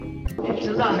It's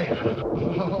alive.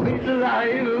 Oh, it's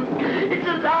alive. It's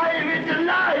alive. It's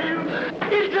alive.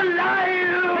 It's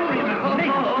alive.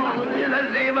 Oh, in the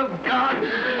name of God.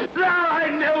 Now I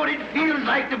know what it feels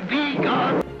like to be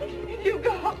God. You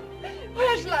go.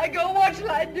 Where shall I go? What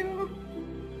shall I do?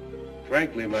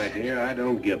 Frankly, my dear, I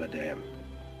don't give a damn.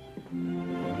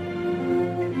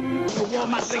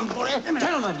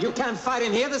 Gentlemen, you can't fight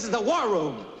in here. This is the war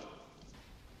room.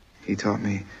 He taught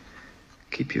me,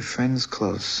 keep your friends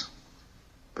close,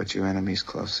 but your enemies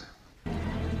closer.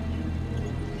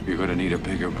 You're gonna need a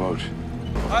bigger boat.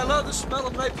 I love the smell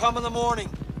of napalm in the morning.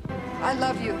 I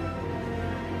love you.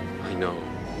 I know.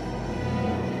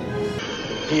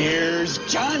 Here's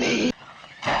Johnny.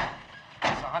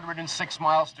 It's 106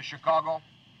 miles to Chicago.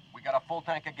 We got a full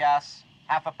tank of gas,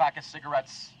 half a pack of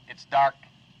cigarettes. It's dark,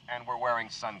 and we're wearing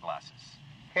sunglasses.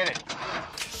 Hit it.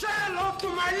 Say hello to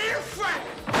my little friend.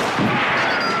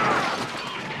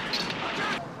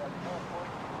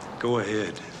 Go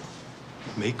ahead.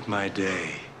 Make my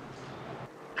day.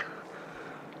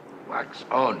 Wax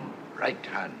on, right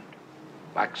hand.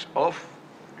 Wax off,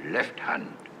 left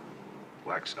hand.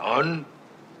 Wax on,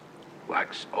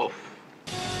 wax off.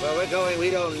 Where we're going, we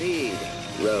don't need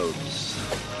roads.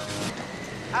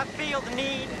 I feel the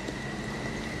need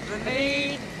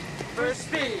for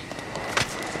speed.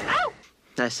 Ow!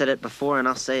 I said it before and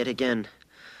I'll say it again.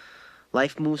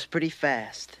 Life moves pretty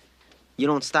fast. You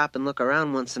don't stop and look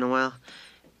around once in a while,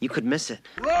 you could miss it.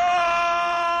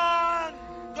 Run!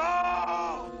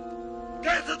 Go!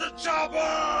 Get to the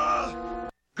chopper!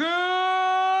 Good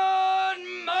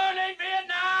morning,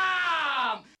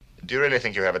 Vietnam! Do you really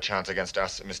think you have a chance against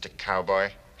us, Mr. Cowboy?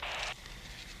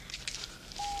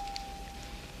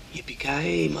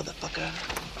 Yippee-ki-yay, motherfucker.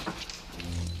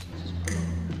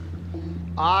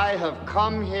 I have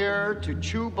come here to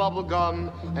chew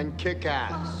bubblegum and kick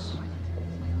ass.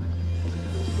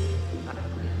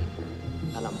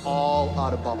 And I'm all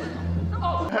out of bubblegum.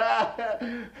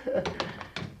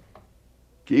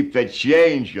 Keep the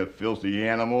change, you filthy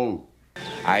animal.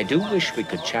 I do wish we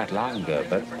could chat longer,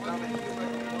 but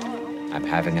I'm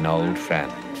having an old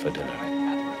friend for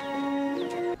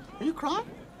dinner. Are you crying?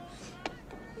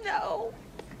 No.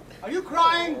 Are you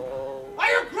crying? Are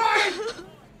you crying?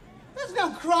 There's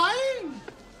no crying.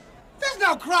 There's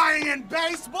no crying in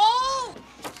baseball.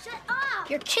 Shut up.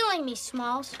 You're killing me,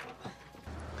 Smalls.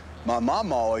 My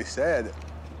mom always said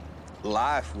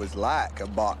life was like a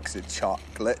box of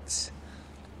chocolates.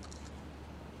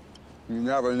 You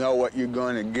never know what you're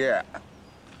going to get.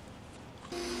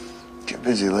 Get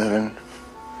busy living.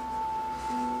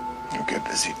 You get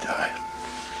busy dying.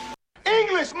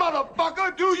 English,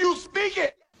 motherfucker, do you speak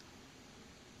it?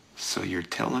 So you're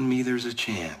telling me there's a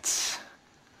chance?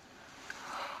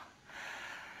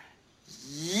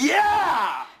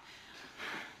 Yeah!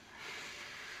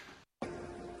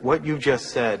 What you just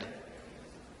said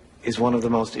is one of the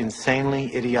most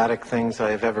insanely idiotic things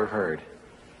I have ever heard.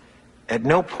 At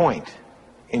no point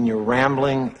in your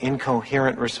rambling,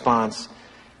 incoherent response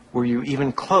were you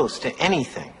even close to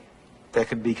anything that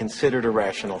could be considered a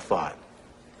rational thought.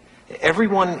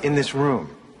 Everyone in this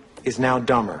room is now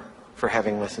dumber for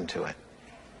having listened to it.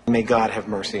 May God have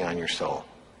mercy on your soul.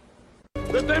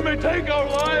 That they may take our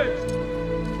lives,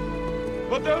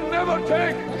 but they'll never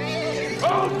take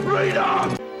our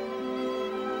freedom!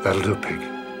 That'll do, pig.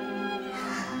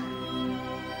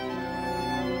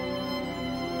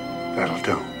 That'll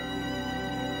do.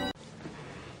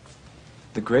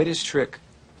 The greatest trick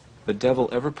the devil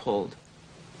ever pulled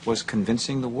was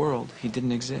convincing the world he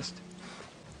didn't exist.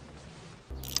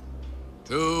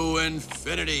 To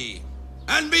infinity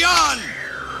and beyond!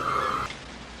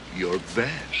 Your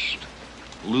vest.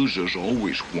 Losers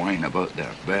always whine about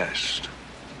their vest.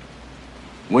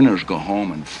 Winners go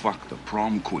home and fuck the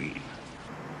prom queen.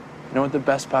 You know what the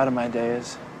best part of my day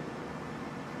is?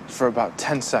 For about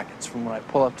 10 seconds from when I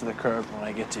pull up to the curb when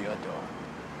I get to your door.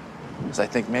 Because I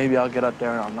think maybe I'll get up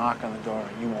there and I'll knock on the door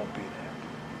and you won't be there.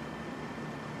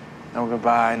 No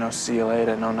goodbye, no see you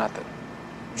later, no nothing.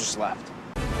 You just left.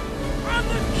 I'm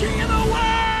the king of the world!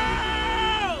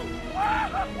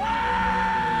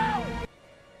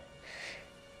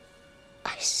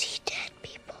 I see dead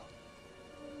people.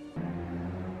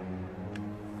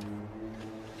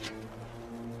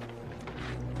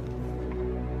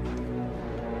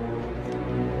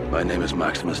 My name is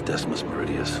Maximus Decimus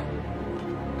Meridius,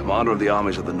 commander of the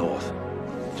armies of the North,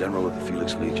 general of the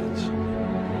Felix Legions,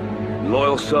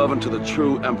 loyal servant to the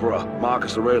true emperor,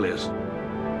 Marcus Aurelius,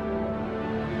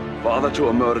 father to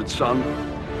a murdered son,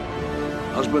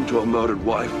 husband to a murdered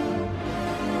wife,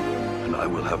 and I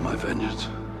will have my vengeance,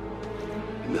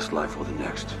 in this life or the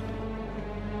next.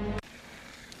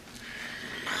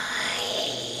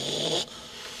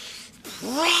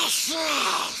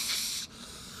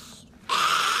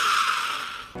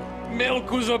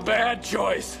 Milk was a bad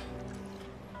choice.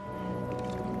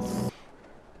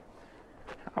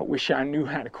 I wish I knew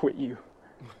how to quit you.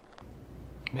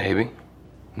 Maybe.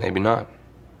 Maybe not.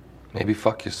 Maybe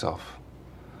fuck yourself.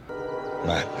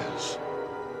 Madness.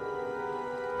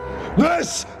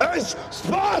 This is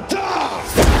Sparta!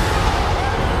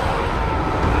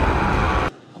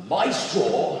 My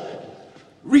straw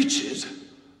reaches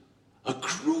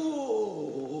across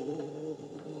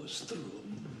the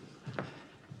room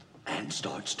and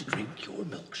starts to drink your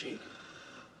milkshake.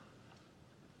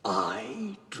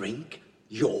 I drink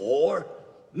your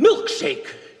milkshake.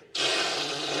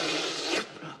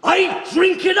 I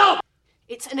drink it up!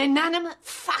 It's an inanimate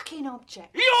fucking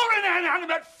object. You're an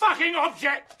inanimate fucking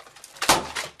object!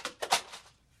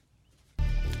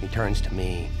 He turns to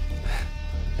me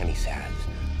and he says,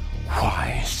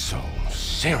 "Why so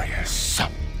serious?"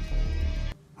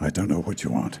 I don't know what you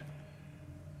want.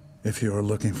 If you are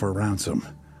looking for ransom,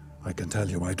 I can tell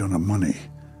you I don't have money.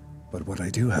 But what I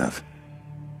do have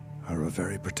are a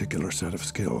very particular set of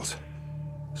skills.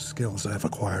 Skills I've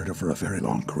acquired over a very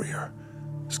long career.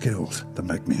 Skills that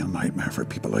make me a nightmare for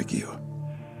people like you.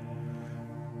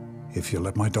 If you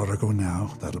let my daughter go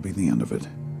now, that'll be the end of it.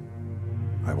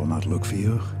 I will not look for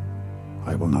you.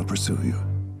 I will not pursue you.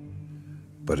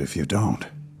 But if you don't,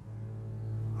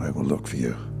 I will look for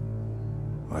you.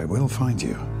 I will find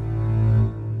you.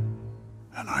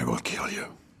 And I will kill you.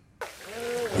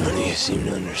 None of you seem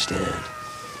to understand.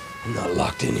 I'm not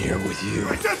locked in here with you.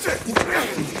 That's it!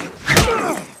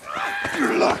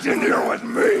 You're locked in here with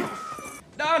me!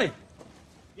 Donnie!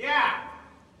 Yeah?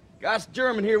 Guy's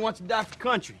German here wants to die for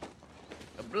country.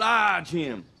 Oblige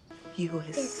him. You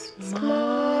is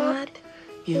smart.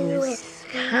 You is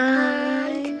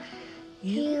kind.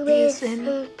 You is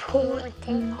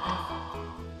important.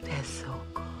 That's so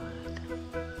good.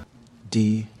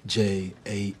 D-J-A-N-G-O.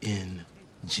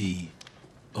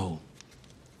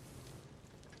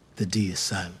 The D is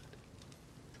silent.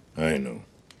 I know.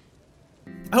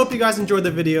 I hope you guys enjoyed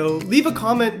the video. Leave a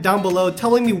comment down below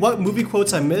telling me what movie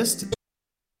quotes I missed.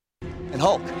 And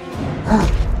Hulk.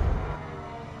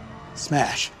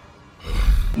 Smash.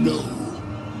 No.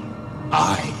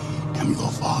 I am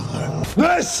your father.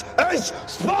 This is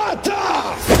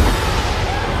Sparta!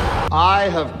 I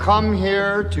have come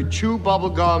here to chew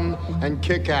bubblegum and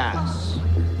kick ass.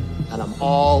 And I'm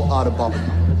all out of bubblegum.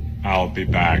 I'll be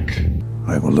back.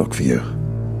 I will look for you.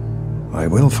 I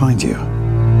will find you.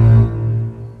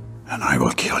 And I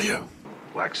will kill you.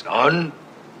 Wax on,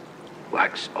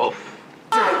 wax off.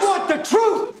 I want the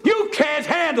truth! You can't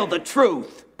handle the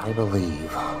truth! I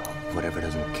believe whatever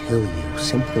doesn't kill you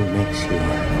simply makes you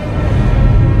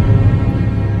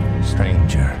a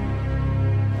stranger.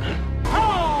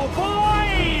 Oh,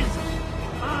 boys!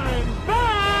 I'm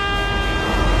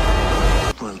back!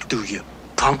 Well, do you,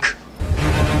 punk?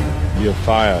 You're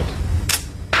fired.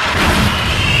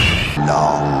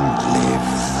 Long live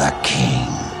the king.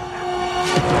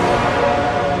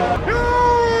 You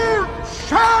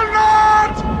shall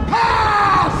not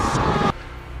pass!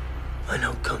 I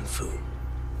know Kung Fu.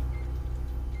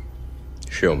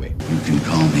 Show me. You can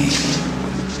call me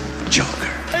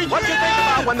Joker. What do you think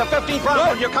about when the 15th round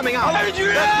when you're coming out?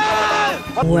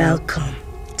 Welcome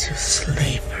to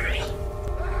slavery.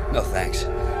 No thanks.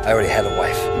 I already had a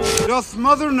wife. Doth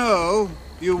mother know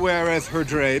you weareth her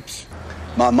drapes?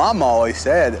 My mom always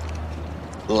said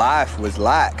life was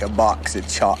like a box of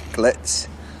chocolates.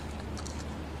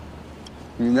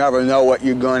 You never know what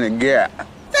you're gonna get.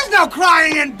 There's no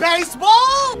crying in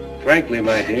baseball! Frankly,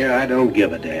 my dear, I don't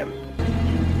give a damn.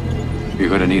 You're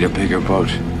gonna need a bigger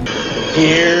boat.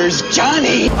 Here's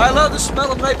Johnny! I love the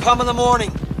smell of napalm in the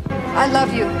morning. I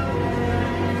love you.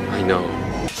 I know.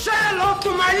 Say hello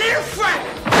to my little friend!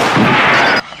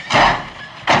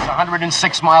 It's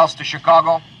 106 miles to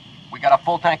Chicago. We got a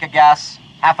full tank of gas,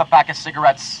 half a pack of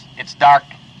cigarettes. It's dark,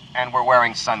 and we're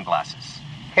wearing sunglasses.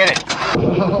 Hit it.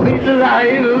 Oh, it's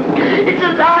alive! It's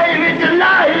alive! It's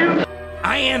alive!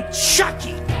 I am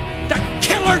Chucky, the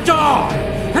killer dog,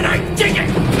 and I dig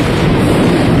it!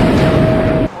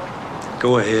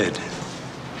 Go ahead.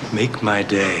 Make my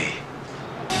day.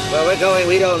 Where we're going,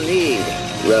 we don't need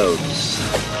roads.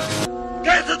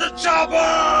 Get to the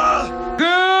chopper!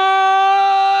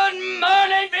 Good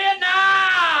morning,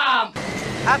 Vietnam!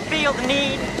 I feel the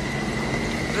need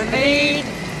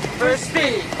for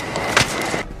speed.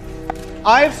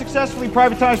 I have successfully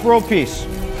privatized world peace.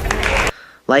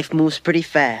 Life moves pretty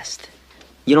fast.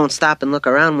 You don't stop and look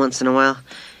around once in a while,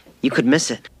 you could miss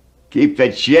it. Keep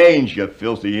the change, you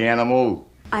filthy animal.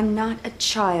 I'm not a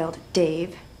child,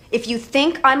 Dave. If you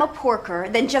think I'm a porker,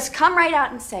 then just come right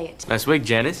out and say it. Nice wig,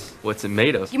 Janice. What's it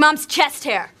made of? Your mom's chest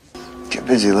hair. Get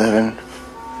busy living.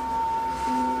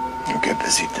 You get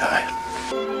busy, die.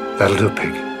 That'll do,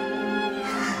 pig.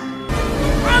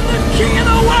 I'm the king of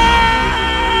the world!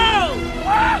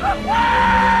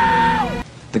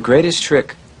 The greatest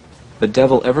trick the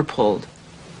devil ever pulled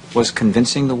was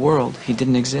convincing the world he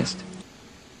didn't exist.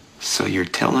 So you're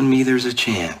telling me there's a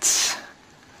chance?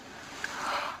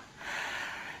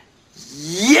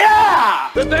 Yeah!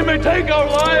 That they may take our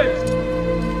lives,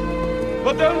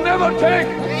 but they'll never take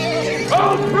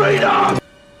our freedom!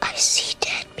 I see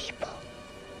dead people.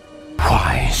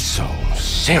 Why so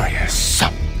serious?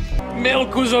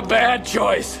 Milk was a bad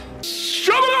choice.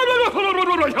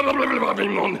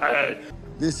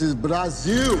 This is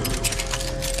Brazil.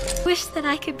 Wish that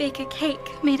I could bake a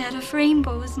cake made out of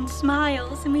rainbows and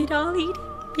smiles and we'd all eat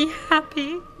it, be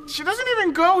happy. She doesn't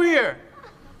even go here.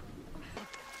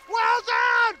 Well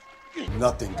done!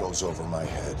 Nothing goes over my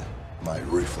head. My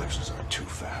reflexes are too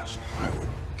fast. I would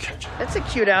catch it. That's a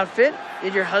cute outfit.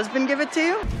 Did your husband give it to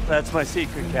you? That's my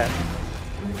secret, Cat.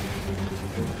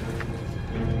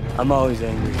 I'm always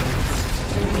angry.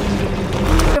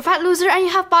 You're a fat loser and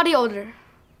you have body odor.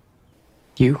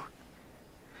 You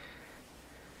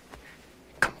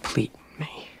complete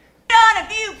me. On a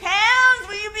few pounds,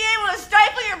 will you be able to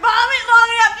stifle your vomit long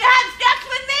enough to have sex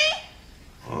with me?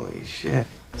 Holy shit.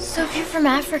 So if you're from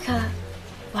Africa,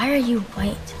 why are you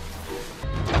white?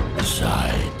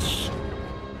 Besides,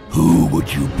 who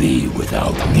would you be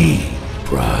without me,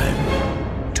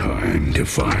 Prime? Time to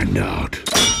find out.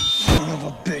 Son of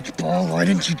a bitch, ball, why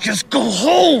didn't you just go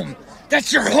home?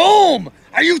 That's your home!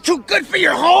 Are you too good for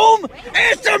your home?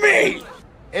 Answer me!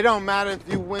 It don't matter if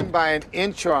you win by an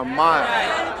inch or a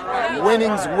mile.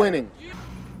 Winning's winning.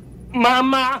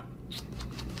 Mama!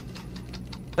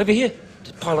 Over here. There's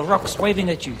a pile of rocks waving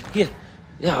at you. Here.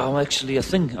 Yeah, I'm actually a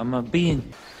thing. I'm a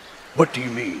being. What do you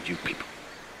mean, you people?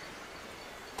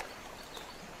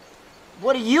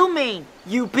 What do you mean,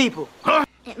 you people? Huh?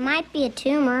 It might be a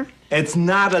tumor. It's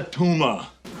not a tumor.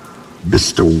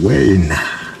 Mr. Wayne.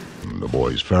 The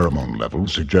boy's pheromone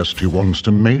levels suggest he wants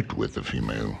to mate with the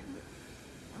female.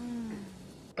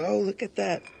 Oh, look at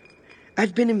that.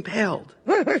 I've been impaled.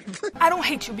 I don't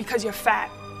hate you because you're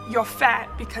fat. You're fat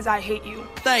because I hate you.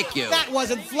 Thank you. That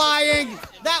wasn't flying.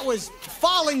 That was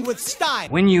falling with style.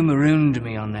 When you marooned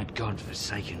me on that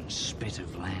godforsaken spit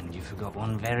of land, you forgot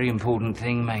one very important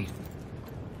thing, mate.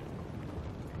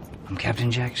 I'm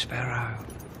Captain Jack Sparrow.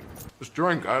 This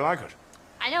drink, I like it.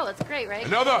 I know, it's great, right?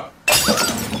 Another!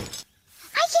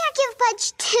 I can't give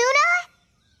Budge tuna.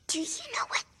 Do you know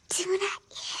what tuna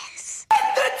is?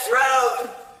 The truth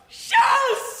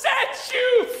shall set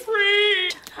you free!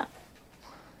 Shut up.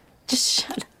 Just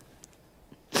shut up.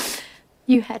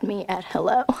 You had me at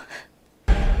hello.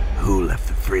 Who left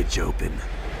the fridge open?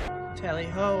 Tally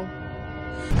ho.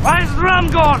 Where's the rum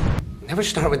gone? Never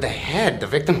start with the head. The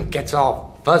victim gets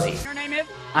all fuzzy. Your name is?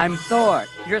 I'm Thor.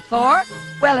 You're Thor?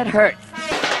 Well, it hurts.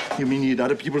 You mean you eat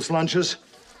other people's lunches?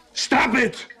 Stop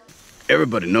it!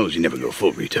 Everybody knows you never go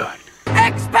full retard.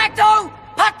 Expecto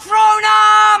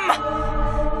Patronum!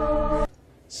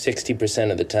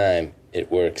 60% of the time,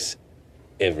 it works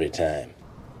every time.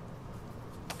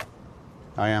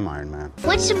 I am Iron Man.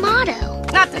 What's the motto?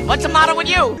 Nothing. What's the matter with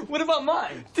you? What about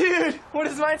mine? Dude, what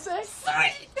does mine say?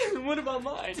 Sweet! What about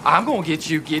mine? I'm gonna get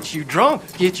you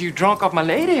drunk. Get you drunk off my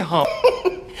lady hump.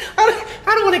 I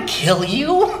don't want to kill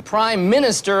you. Prime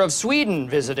Minister of Sweden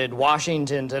visited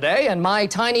Washington today, and my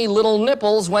tiny little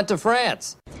nipples went to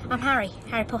France. I'm Harry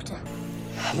Potter.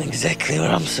 I'm exactly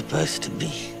what I'm supposed to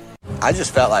be. I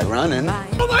just felt like running.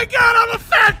 Oh my God, I'm a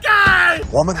fat guy!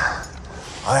 Woman,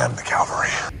 I am the cavalry.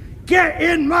 Get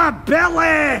in my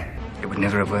belly! It would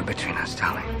never have worked between us,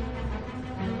 darling.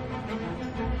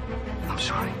 I'm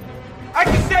sorry. I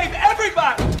can save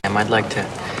everybody! I'd like to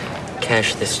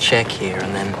cash this check here,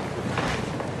 and then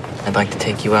I'd like to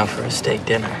take you out for a steak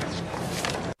dinner.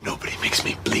 Nobody makes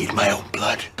me bleed my own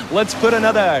blood. Let's put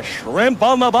another shrimp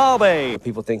on the barbie.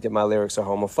 People think that my lyrics are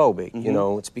homophobic. You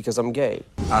know, it's because I'm gay.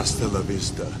 Hasta la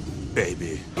vista,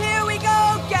 baby. Here we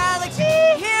go, Galaxy!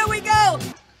 Here we go!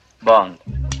 Bond.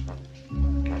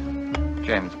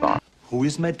 James Bond. Who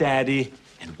is my daddy,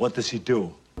 and what does he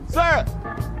do? Sir,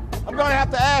 I'm gonna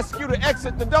have to ask you to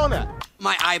exit the donut.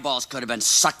 My eyeballs could have been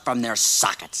sucked from their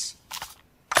sockets.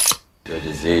 Your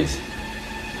disease,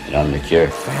 and I'm the cure.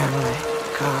 Family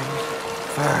comes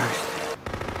first.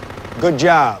 Good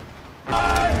job.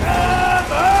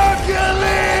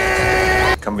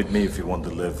 Come with me if you want to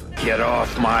live. Get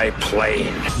off my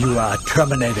plane. You are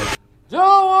terminated.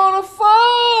 Don't wanna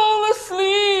fall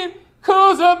asleep,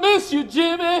 'cause I miss you,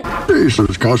 Jimmy. This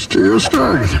has cost you your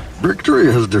strength.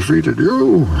 Victory has defeated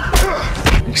you.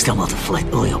 You still want to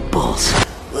flick all your balls.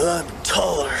 Well, I'm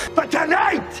taller. But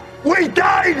tonight, We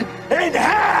died in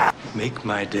hell! Make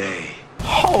my day.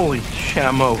 Holy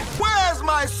shamo. Where's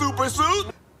my super suit?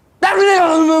 Scully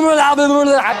doesn't know that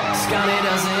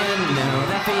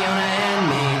Fiona and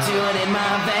me do it in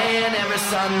my van every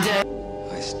Sunday.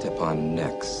 I step on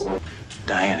necks.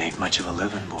 Dying ain't much of a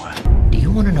living, boy. Do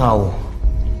you want to know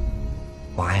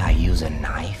why I use a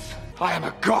knife? I am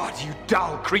a god, you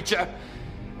dull creature,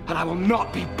 and I will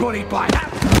not be bullied by that.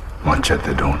 One check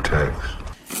they don't text.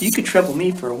 You could trouble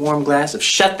me for a warm glass of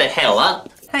shut the hell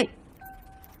up. Hey,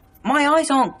 my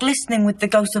eyes aren't glistening with the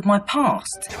ghost of my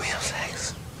past. Do we have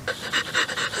sex?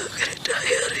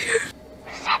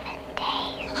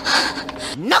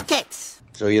 Nuggets!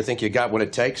 So you think you got what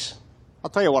it takes? I'll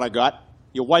tell you what I got.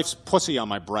 Your wife's pussy on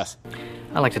my breath.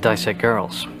 I like to dissect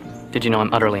girls. Did you know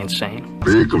I'm utterly insane?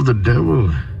 Speak of the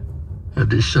devil,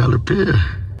 and it shall appear.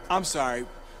 I'm sorry.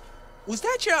 Was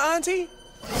that your auntie?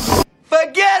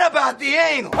 Forget about the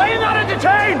anal! Are you not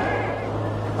entertained?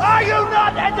 Are you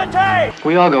not entertained?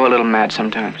 We all go a little mad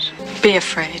sometimes. Be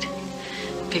afraid.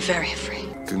 Be very afraid.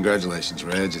 Congratulations,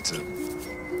 Reg. It's a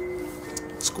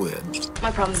squid.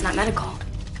 My problem's not medical.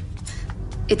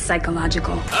 It's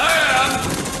psychological.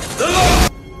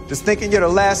 Does thinking you're the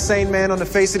last sane man on the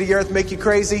face of the earth make you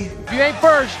crazy? If you ain't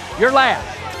first, you're last.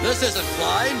 This isn't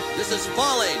flying, this is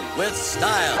falling with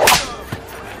style.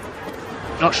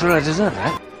 Not sure I deserve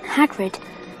that. Hagrid,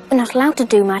 you're not allowed to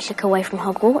do magic away from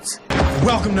Hogwarts.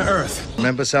 Welcome to Earth.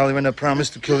 Remember, Sally, when I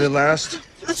promised to kill you last?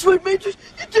 That's what made you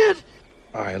did!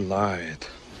 I lied.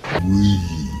 We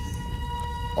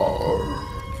are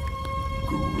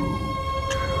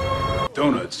Groot.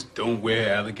 Donuts don't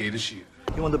wear alligator shoes.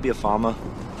 You want to be a farmer?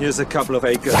 Here's a couple of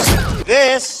acres.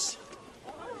 This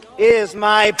is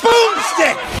my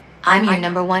boomstick! I'm your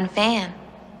 #1 fan.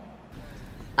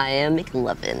 I am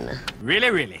McLovin.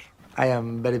 Really? I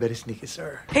am very, very sneaky,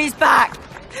 sir. He's back!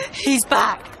 He's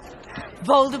back!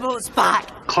 Voldemort's back!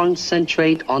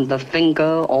 Concentrate on the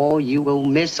finger, or you will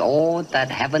miss all that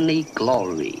heavenly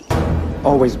glory.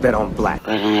 Always bet on black.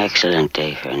 What an excellent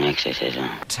day for an exorcism.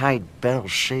 Tight,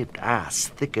 bell-shaped ass,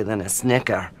 thicker than a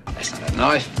Snicker. That's not a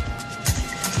knife.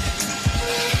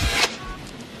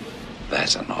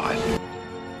 That's a knife.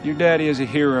 Your daddy is a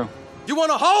hero. You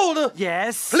want to hold her?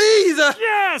 Yes. Please?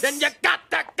 Yes! Then you got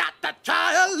to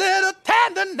try a little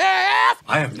tenderness.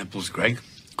 I have nipples, Greg.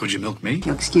 Could you milk me?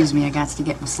 Excuse me, I got to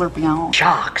get my Slurpee on.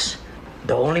 Sharks.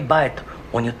 They only bite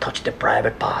when you touch the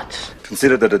private parts.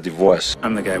 Consider that a divorce.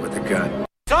 I'm the guy with the gun.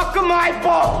 Suck my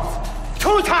balls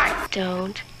 2 times.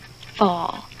 Don't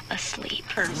fall asleep.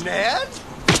 Ned?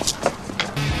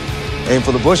 Aim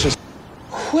for the bushes.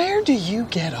 Where do you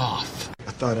get off?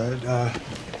 I thought I'd,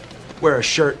 wear a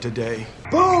shirt today.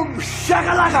 Boom!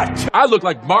 Shakalaka! I look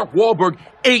like Mark Wahlberg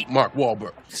ate Mark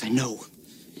Wahlberg. Because I know,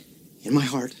 in my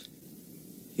heart,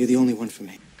 you're the only one for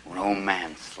me.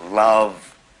 Romance,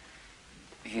 love.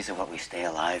 These are what we stay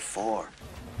alive for.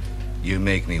 You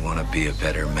make me want to be a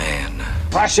better man.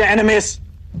 Crush your enemies.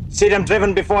 See them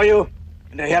driven before you,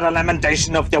 and hear the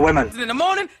lamentation of their women. In the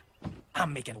morning,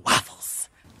 I'm making waffles.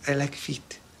 I like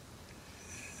feet.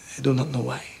 I do not know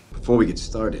why. Before we get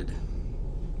started,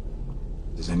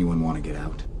 does anyone want to get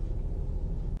out?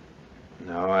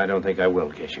 No, I don't think I will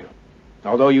kiss you.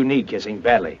 Although you need kissing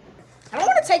badly. I don't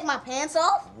want to take my pants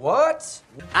off. What?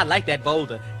 I like that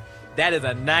boulder. That is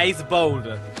a nice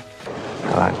boulder.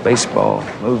 I like baseball,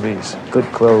 movies, good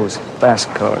clothes, fast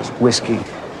cars, whiskey,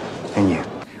 and you.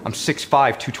 I'm 6'5",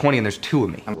 220, and there's 2 of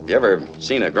me. You ever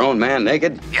seen a grown man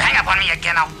naked? You hang up on me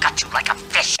again, I'll cut you like a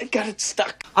fish. I got it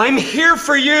stuck. I'm here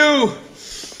for you!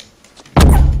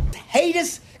 Hate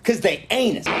us because they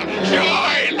ain't us.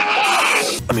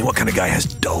 I mean, what kind of guy has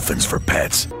dolphins for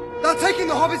pets? They're taking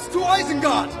the hobbits to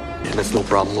Isengard! That's no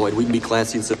problem, Lloyd. We can be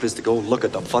classy and sophisticated. Look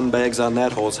at the fun bags on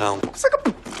that horse hound.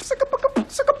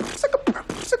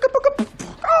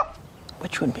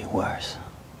 Which would be worse?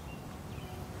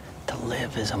 To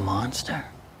live as a monster?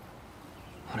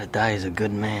 Or to die as a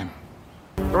good man?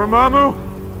 Dormammu,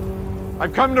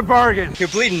 I've come to bargain. You're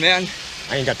bleeding, man.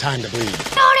 I ain't got time to bleed.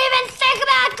 Don't even think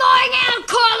about going out,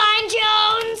 Coraline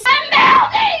Jones! I'm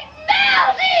melting!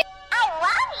 Melting! I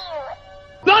love you!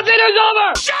 Nothing is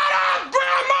over! Shut up,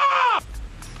 Grandma!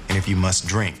 And if you must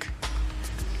drink,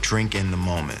 drink in the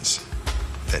moments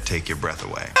that take your breath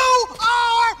away. You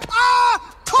are a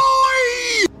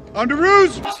toy!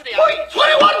 Underoos! 21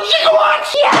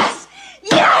 gigawatts! Yes!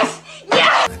 Yes!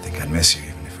 Yes! I think I'd miss you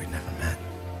even if we'd never met.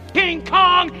 King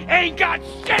Kong ain't got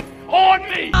shit on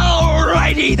me!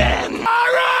 Alrighty then!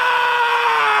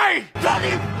 Alright!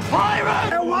 Bloody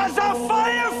pirate! It was a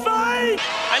firefight!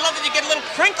 I love that you get a little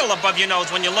crinkle above your nose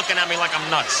when you're looking at me like I'm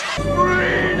nuts.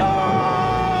 Freedom!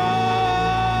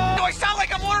 Do I sound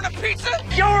like I'm ordering a pizza?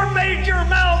 Your major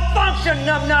malfunction,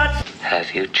 numbnuts!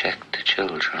 Have you checked the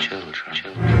children?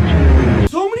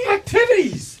 So many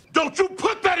activities! Don't you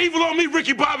put that evil on me,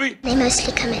 Ricky Bobby! They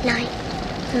mostly come at night.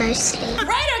 Mostly. Great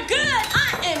or good,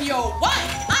 I am your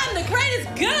wife. I'm the greatest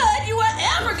good you are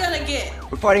ever gonna get.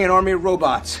 We're fighting an army of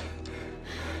robots.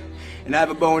 And I have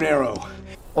a bow and arrow.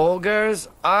 Ogres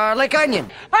are like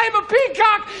onion. I'm a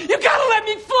peacock! You gotta let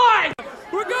me fly!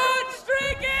 We're good,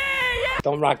 Streaky! Yeah.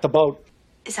 Don't rock the boat.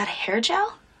 Is that a hair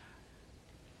gel?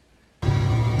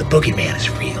 The boogeyman is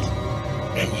real,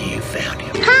 and you found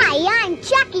him. Hi, I'm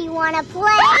Chucky. Wanna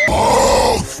play?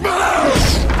 Oh,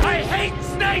 smash! I hate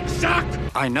snakes, Chuck!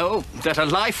 I know that a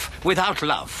life without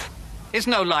love is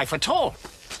no life at all.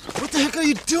 What the heck are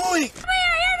you doing? We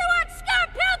are here to watch Scott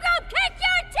Pilgrim kick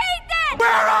your teeth in! Where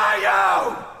are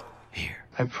you?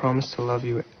 I promise to love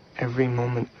you every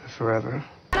moment forever.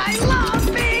 I love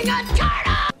being a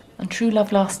turtle! And true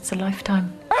love lasts a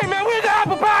lifetime. Hey, man, where's the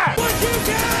apple pie?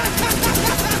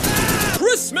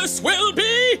 Christmas will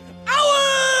be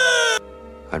ours!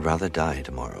 I'd rather die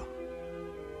tomorrow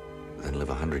than live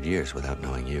 100 years without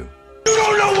knowing you. You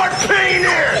don't know what pain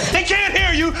is! They can't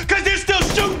hear you because they're still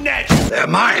shooting at you! They're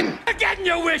mine! You're getting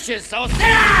your wishes, so sit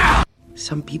down!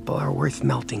 Some people are worth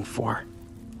melting for.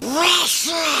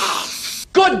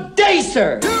 Good day,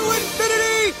 sir! To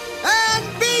infinity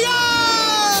and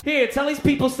beyond! Here, tell these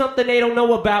people something they don't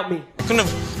know about me. I couldn't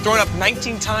have thrown up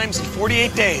 19 times in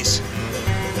 48 days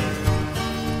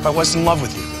if I was in love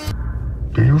with you.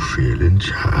 Do you feel in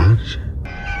charge?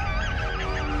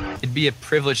 It'd be a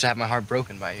privilege to have my heart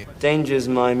broken by you. Danger's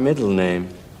my middle name.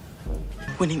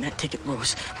 Winning that ticket,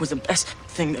 Rose, was the best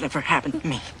thing that ever happened to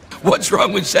me. What's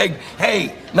wrong with saying,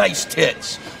 hey, nice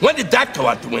tits? When did that go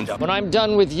out the window? When I'm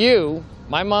done with you,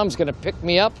 my mom's gonna pick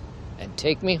me up and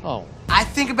take me home. I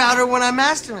think about her when I'm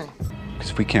mastering. Because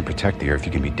if we can't protect the Earth,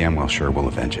 you can be damn well sure we'll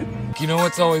avenge it. You know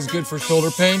what's always good for shoulder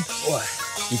pain? What?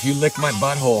 If you lick my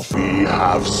butthole. We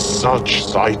have such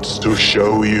sights to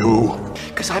show you.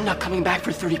 Because I'm not coming back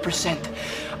for 30%.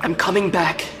 I'm coming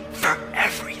back for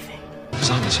everything. Because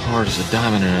I'm as hard as a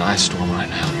diamond in an ice storm right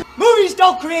now. Movies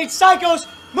don't create psychos.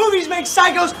 Movies make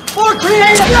psychos more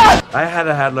creative. I had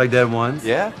a hat like that once.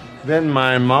 Yeah? Then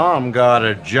my mom got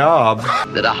a job.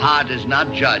 That a heart is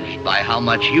not judged by how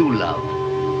much you love,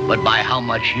 but by how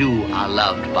much you are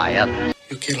loved by others.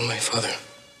 You killed my father.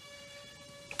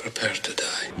 Prepare to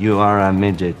die. You are a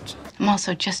midget. I'm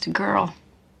also just a girl.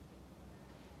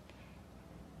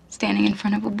 Standing in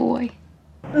front of a boy.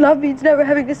 Love means never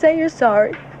having to say you're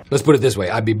sorry. Let's put it this way,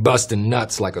 I'd be busting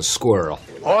nuts like a squirrel.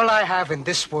 All I have in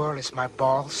this world is my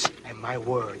balls and my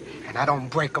word, and I don't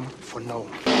break them for no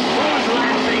one.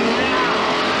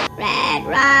 Red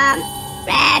rum.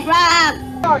 Red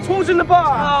rum. Box, who's in the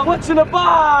box? What's in the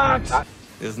box?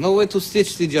 There's no way to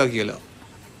stitch the jugular.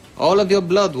 All of your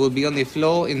blood will be on the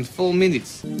floor in 4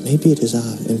 minutes. Maybe it is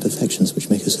our imperfections which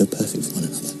make us so perfect for one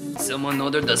another. Someone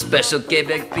ordered a special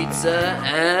Quebec pizza,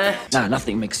 eh? Nah,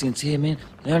 nothing makes sense here, man.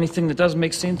 The only thing that does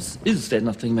make sense is that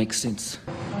nothing makes sense.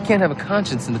 You can't have a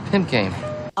conscience in the pimp game.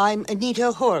 I'm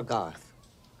Anita Horgarth.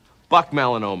 Buck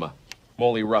melanoma.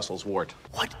 Molly Russell's wart.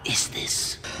 What is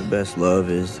this? The best love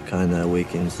is the kind that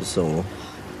awakens the soul,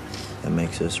 that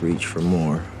makes us reach for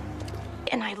more.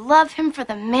 And I love him for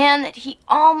the man that he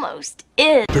almost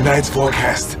is. Tonight's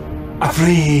forecast. A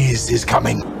freeze is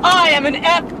coming. I am an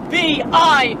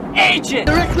FBI agent!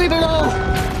 Directly below.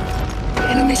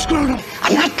 Enemy scrotum.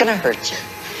 I'm not gonna hurt you.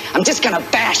 I'm just gonna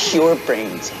bash your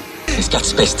brains in. He's got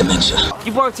space dementia.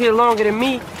 You've worked here longer than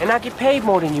me, and I get paid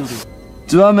more than you do.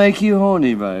 Do I make you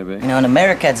horny, baby? You know, in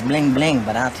America it's bling bling,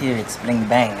 but out here it's bling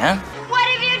bang, huh? What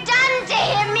have you done to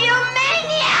him, you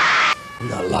maniac? I'm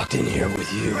not locked in here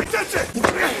with you. That's it!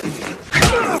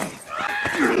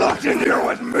 You're locked in here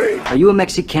with me! Are you a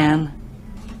Mexican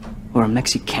or a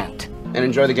Mexicant? And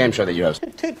enjoy the game show that you host.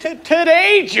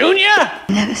 Today, Junior! I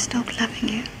never stopped loving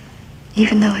you,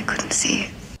 even though I couldn't see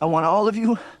it. I want all of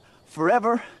you,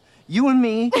 forever, you and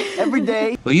me, every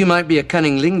day. Well, you might be a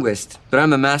cunning linguist, but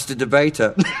I'm a master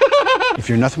debater. If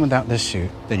you're nothing without this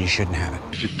suit, then you shouldn't have it.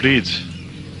 If it bleeds,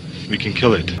 we can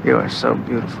kill it. You are so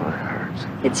beautiful, it hurts.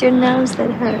 It's your nose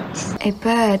that hurts. A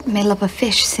bird may love a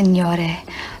fish, signore,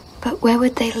 but where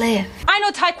would they live? I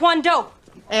know Taekwondo.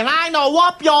 And I know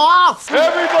whop your ass.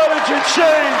 Everybody can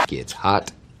change! Gets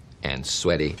hot and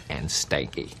sweaty and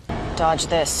stanky. Dodge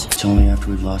this. It's only after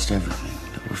we've lost everything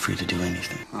that we're free to do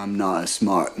anything. I'm not a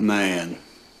smart man,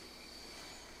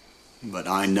 but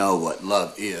I know what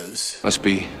love is. Must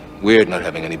be weird not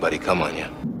having anybody come on you.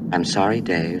 I'm sorry,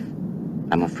 Dave.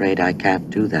 I'm afraid I can't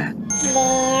do that.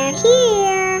 They're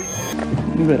here.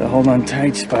 You better hold on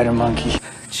tight, Spider Monkey.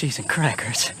 Cheese and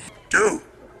crackers. Do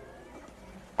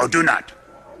or do not.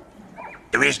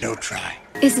 There is no try.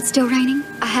 Is it still raining?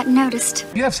 I hadn't noticed.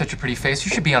 You have such a pretty face. You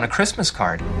should be on a Christmas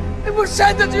card. It was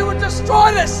said that you would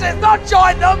destroy this Sith, not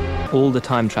join them! All the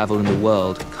time travel in the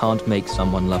world can't make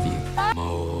someone love you.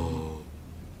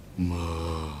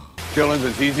 Killing's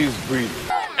as easy as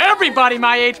breathing. Everybody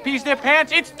my age pees their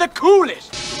pants. It's the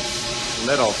coolest.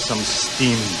 Let off some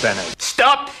steam, Bennett.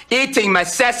 Stop eating my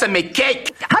sesame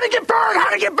cake! How'd it get burned?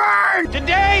 How'd it get burned?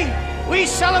 Today, we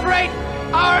celebrate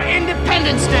our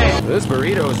Independence Day. This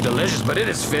burrito is delicious, but it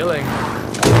is filling.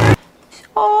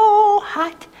 Oh,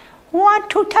 hot. Want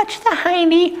to touch the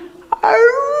hiney?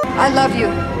 I love you.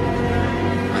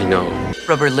 I know.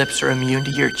 Rubber lips are immune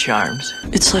to your charms.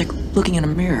 It's like looking in a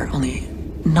mirror, only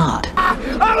not.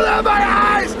 Open my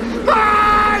eyes!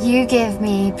 You give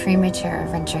me premature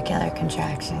ventricular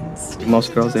contractions.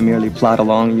 Most girls, they merely plod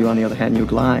along. You, on the other hand, you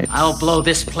glide. I'll blow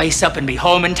this place up and be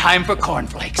home in time for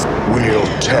cornflakes.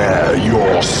 We'll tear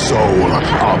your soul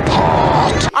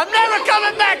apart. I'm never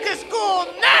coming back to school!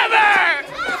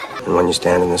 Never! And when you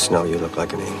stand in the snow, you look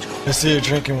like an angel. I see you're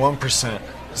drinking 1%.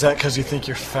 Is that because you think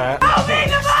you're fat? I'll be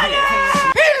the money!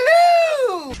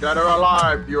 Hello! Dead or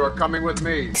alive, you are coming with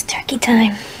me. It's turkey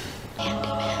time.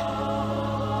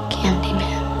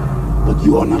 But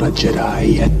you are not a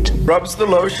Jedi yet. Rubs the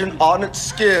lotion on its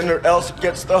skin or else it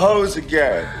gets the hose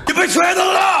again. You betray the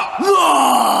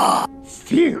law!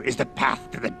 Fear is the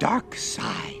path to the dark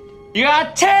side. You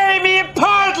are tearing me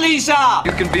apart, Lisa!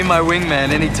 You can be my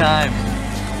wingman anytime.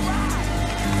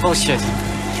 Bullshit.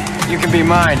 You can be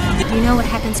mine. You know what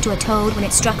happens to a toad when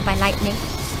it's struck by lightning?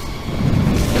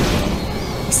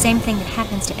 The same thing that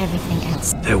happens to everything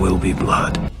else. There will be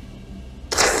blood.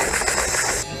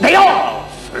 They all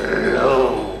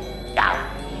flow down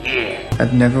here.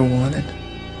 I've never wanted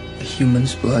a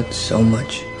human's blood so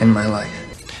much in my life.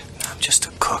 I'm just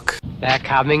a cook. They're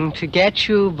coming to get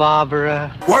you,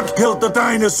 Barbara. What killed the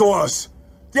dinosaurs?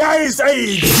 The Ice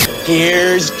Age!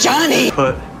 Here's Johnny!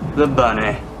 Put the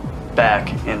bunny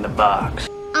back in the box.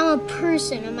 I'm a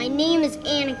person, and my name is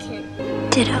Anakin.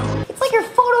 Ditto. It's like you're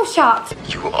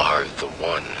photoshopped. You are the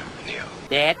one, Neo.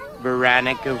 That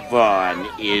Veronica Vaughn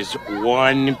is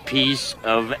one piece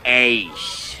of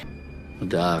ace. The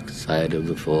dark side of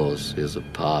the Force is a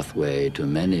pathway to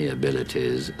many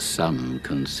abilities some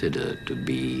consider to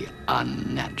be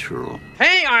unnatural.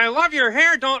 Hey, I love your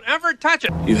hair. Don't ever touch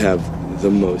it. You have the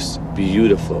most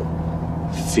beautiful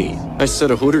feet. Nice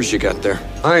set of hooters you got there.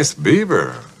 Nice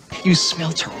beaver. You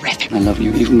smell terrific. I love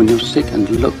you even when you're sick and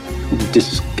you look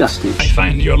disgusting. I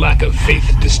find your lack of faith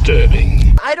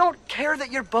disturbing. I don't care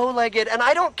that you're bow-legged, and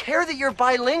I don't care that you're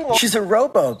bilingual. She's a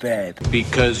robo-babe.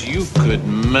 Because you could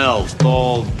melt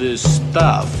all this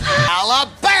stuff.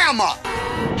 Alabama!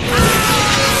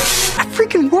 I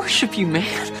freaking worship you,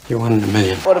 man. You're one in a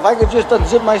million. But if I could just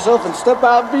unzip myself and step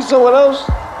out and be someone else,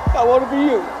 I want to be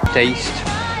you. Taste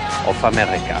of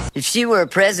America. If she were a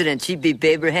president, she'd be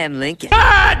Abraham Lincoln.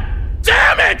 God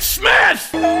damn it,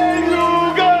 Smith! Hey,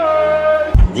 you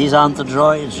guys! These aren't the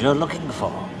droids you're looking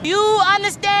for. You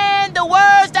understand the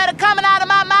words that are coming out of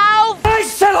my mouth? I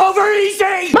said over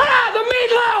easy! The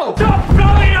meatloaf! Stop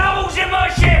blowing holes in my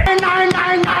shit!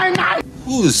 99999!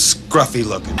 Who's scruffy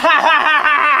looking? Ha ha ha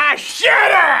ha!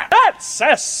 Shitter! That's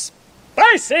a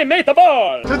spicy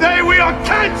meatball. Today we are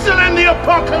canceling the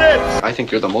apocalypse! I think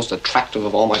you're the most attractive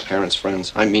of all my parents'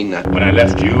 friends. I mean that. When I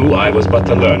left you, I was but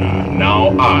the learner. Now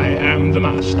I am the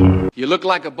master. You look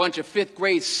like a bunch of 5th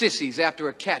grade sissies after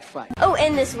a cat fight. Oh,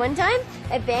 and this one time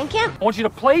at band camp, I want you to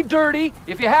play dirty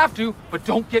if you have to, but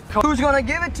don't get caught. Who's gonna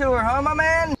give it to her, huh, my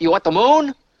man? You want the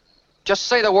moon? Just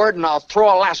say the word and I'll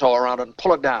throw a lasso around it and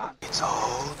pull it down. It's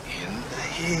all in the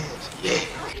head. Yeah.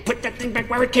 Put that thing back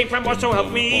where it came from, or so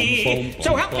help me!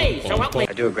 So help me! So help me!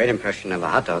 I do a great impression of a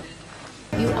hot dog.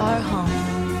 You are home.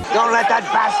 Don't let that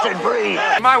bastard breathe!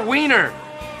 My wiener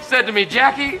said to me,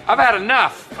 Jackie, I've had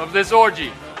enough of this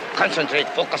orgy. Concentrate,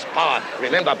 focus, power.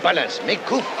 Remember balance, make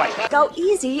cool fight. Go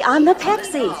easy on the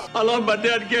Pepsi. I love my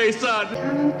dead gay son.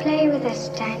 come play with us,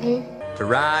 Daddy. To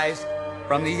rise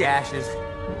from these ashes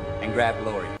and grab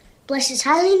glory. Bless this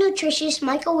highly nutritious,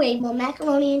 microwavable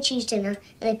macaroni and cheese dinner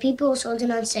and the people who sold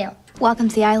it on sale. Welcome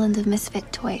to the island of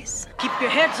misfit toys. Keep your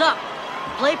heads up.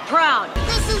 Play proud.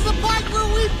 This is the part where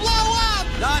we blow up!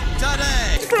 Not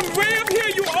today! From way up here,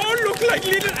 you all look like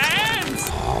little ants!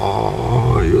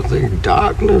 Oh, you think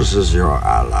darkness is your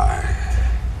ally?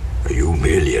 You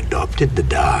merely adopted the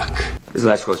dark. This is the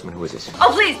last horseman. Who is this?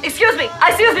 Oh, please, excuse me.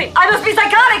 I must be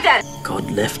psychotic then.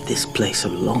 God left this place a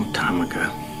long time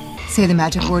ago. Say the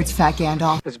magic words, Fat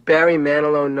Gandalf. Does Barry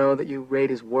Manilow know that you raid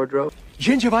his wardrobe?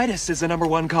 Gingivitis is the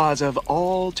 #1 cause of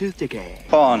all tooth decay.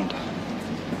 Bond.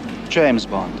 James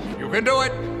Bond. You can do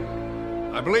it!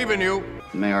 I believe in you.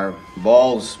 May our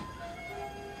balls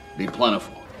be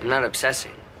plentiful. I'm not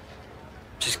obsessing.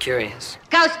 Just curious.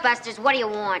 Ghostbusters, what do you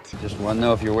want? Just want to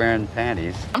know if you're wearing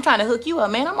panties. I'm trying to hook you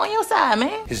up, man. I'm on your side,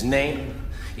 man. His name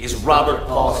is Robert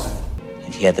Paulson.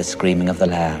 And hear the screaming of the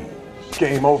lamb.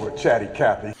 Game over, Chatty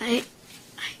Cathy.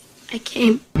 I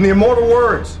came. In the immortal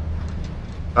words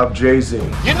of Jay-Z.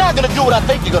 You're not gonna do what I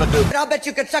think you're gonna do. I'll bet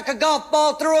you could suck a golf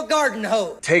ball through a garden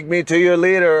hose. Take me to your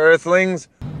leader, Earthlings.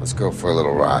 Let's go for a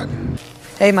little ride.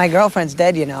 Hey, my girlfriend's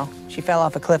dead, you know. She fell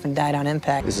off a cliff and died on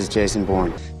impact. This is Jason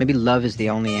Bourne. Maybe love is the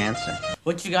only answer.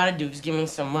 What you gotta do is give me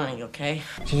some money, okay?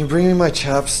 Can you bring me my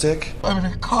chapstick? I'm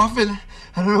in a coffin.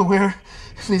 I don't know where.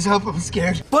 Please help, I'm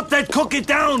scared. Put that cookie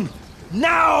down!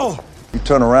 Now! You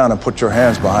turn around and put your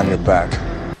hands behind your back.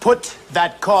 Put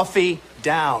that coffee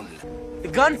down. The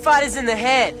gunfight is in the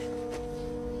head,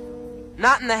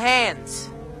 not in the hands.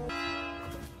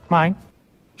 Mine.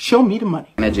 Show me the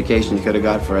money. An education you could have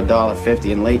got for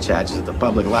 $1.50 in late charges at the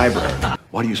public library.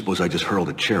 Why do you suppose I just hurled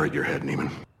a chair at your head,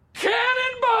 Neiman?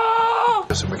 Cannonball!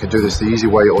 Listen, we can do this the easy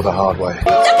way or the hard way. Look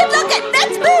it!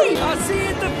 That's me! I'll see you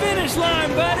at the finish line,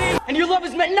 buddy! And your love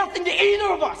has meant nothing to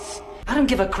either of us! I don't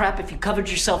give a crap if you covered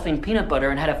yourself in peanut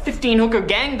butter and had a 15-hooker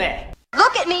gangbang.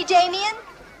 Look at me, Damien.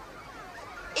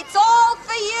 It's all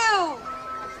for you.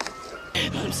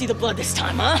 Let him see the blood this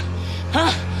time, huh?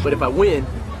 Huh? But if I win,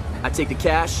 I take the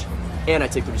cash and I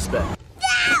take the respect.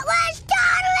 That was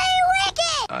totally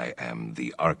wicked. I am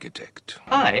the architect.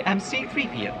 I am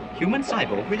C-3PO,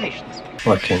 human-cyborg relations.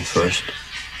 What came first?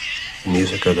 The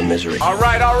music or the misery? All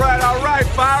right,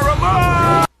 fire 'em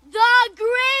up! The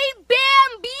Great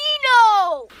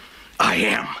Bambino. I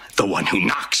am the one who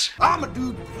knocks. I'm a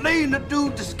dude playing a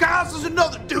dude disguised as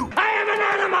another dude. I am an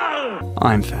animal!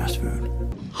 I'm fast food.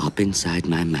 Hop inside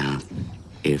my mouth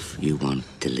if you want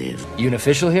to live. You an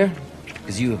official here?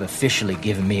 Because you have officially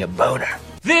given me a boner.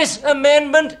 This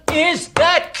amendment is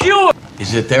that cure!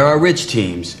 Is that there are rich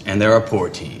teams and there are poor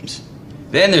teams.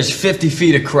 Then there's 50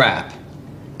 feet of crap.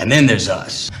 And then there's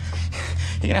us.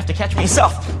 You're gonna have to catch me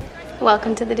yourself.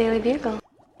 Welcome to the Daily Bugle.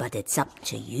 But it's up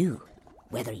to you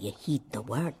whether you heed the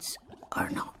words or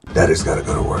not. Daddy's gotta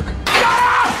go to work.